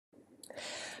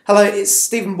Hello, it's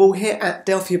Stephen Ball here at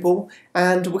Delphi Ball,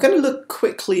 and we're going to look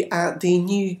quickly at the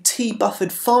new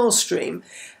TBufferedFileStream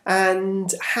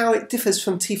and how it differs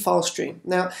from TFileStream.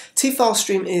 Now,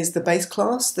 TFileStream is the base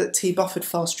class that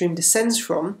TBufferedFileStream descends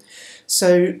from,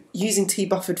 so using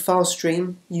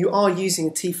TBufferedFileStream, you are using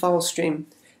a TFileStream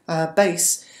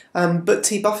base, but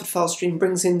TBufferedFileStream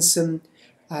brings in some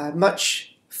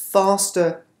much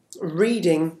faster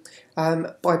reading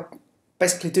by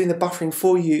basically doing the buffering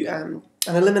for you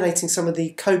and eliminating some of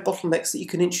the code bottlenecks that you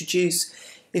can introduce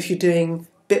if you're doing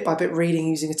bit-by-bit reading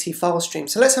using a TFileStream.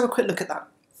 So let's have a quick look at that.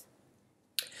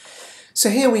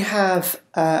 So here we have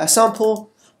a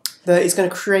sample that is going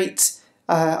to create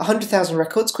 100,000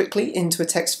 records quickly into a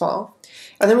text file,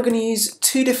 and then we're going to use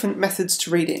two different methods to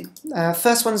read in.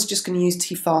 First one's just going to use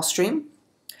TFileStream,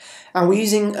 and we're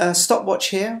using a stopwatch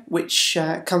here, which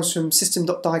comes from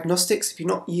system.diagnostics. If you've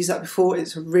not used that before,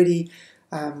 it's a really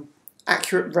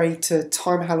accurate way to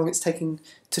time how long it's taking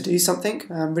to do something.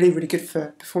 Really good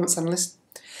for performance analysts.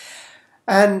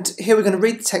 And here we're going to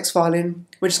read the text file in.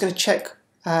 We're just going to check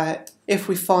if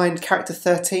we find character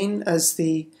 13 as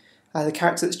the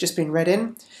character that's just been read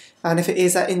in. And if it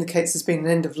is, that indicates there's been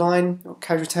an end of line or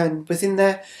code return within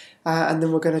there. And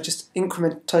then we're going to just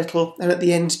increment total, and at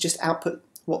the end just output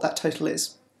what that total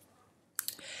is.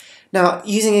 Now,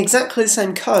 using exactly the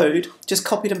same code, just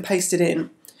copied and pasted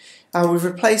in, we've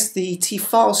replaced the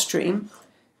TFileStream,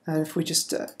 and if we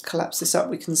just collapse this up,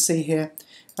 we can see here.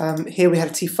 Here we had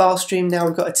a TFileStream, now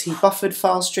we've got a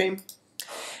TBufferedFileStream,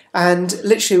 and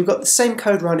literally we've got the same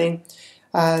code running.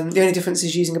 The only difference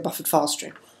is using a buffered file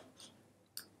stream.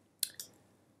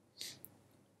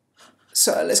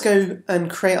 So let's go and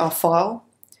create our file.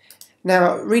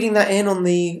 Now, reading that in on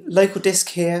the local disk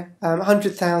here,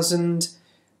 100,000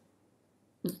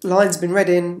 lines have been read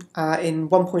in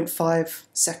 1.5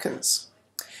 seconds.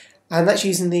 And that's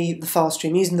using the file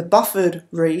stream. Using the buffered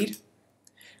read,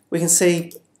 we can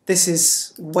see this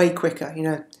is way quicker,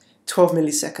 12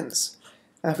 milliseconds.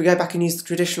 If we go back and use the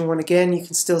traditional one again, you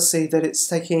can still see that it's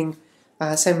taking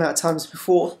the same amount of time as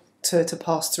before to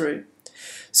pass through.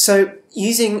 So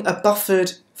using a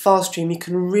buffered file stream, you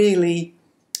can really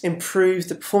improve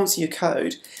the performance of your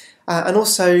code and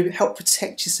also help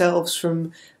protect yourselves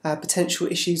from potential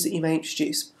issues that you may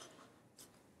introduce.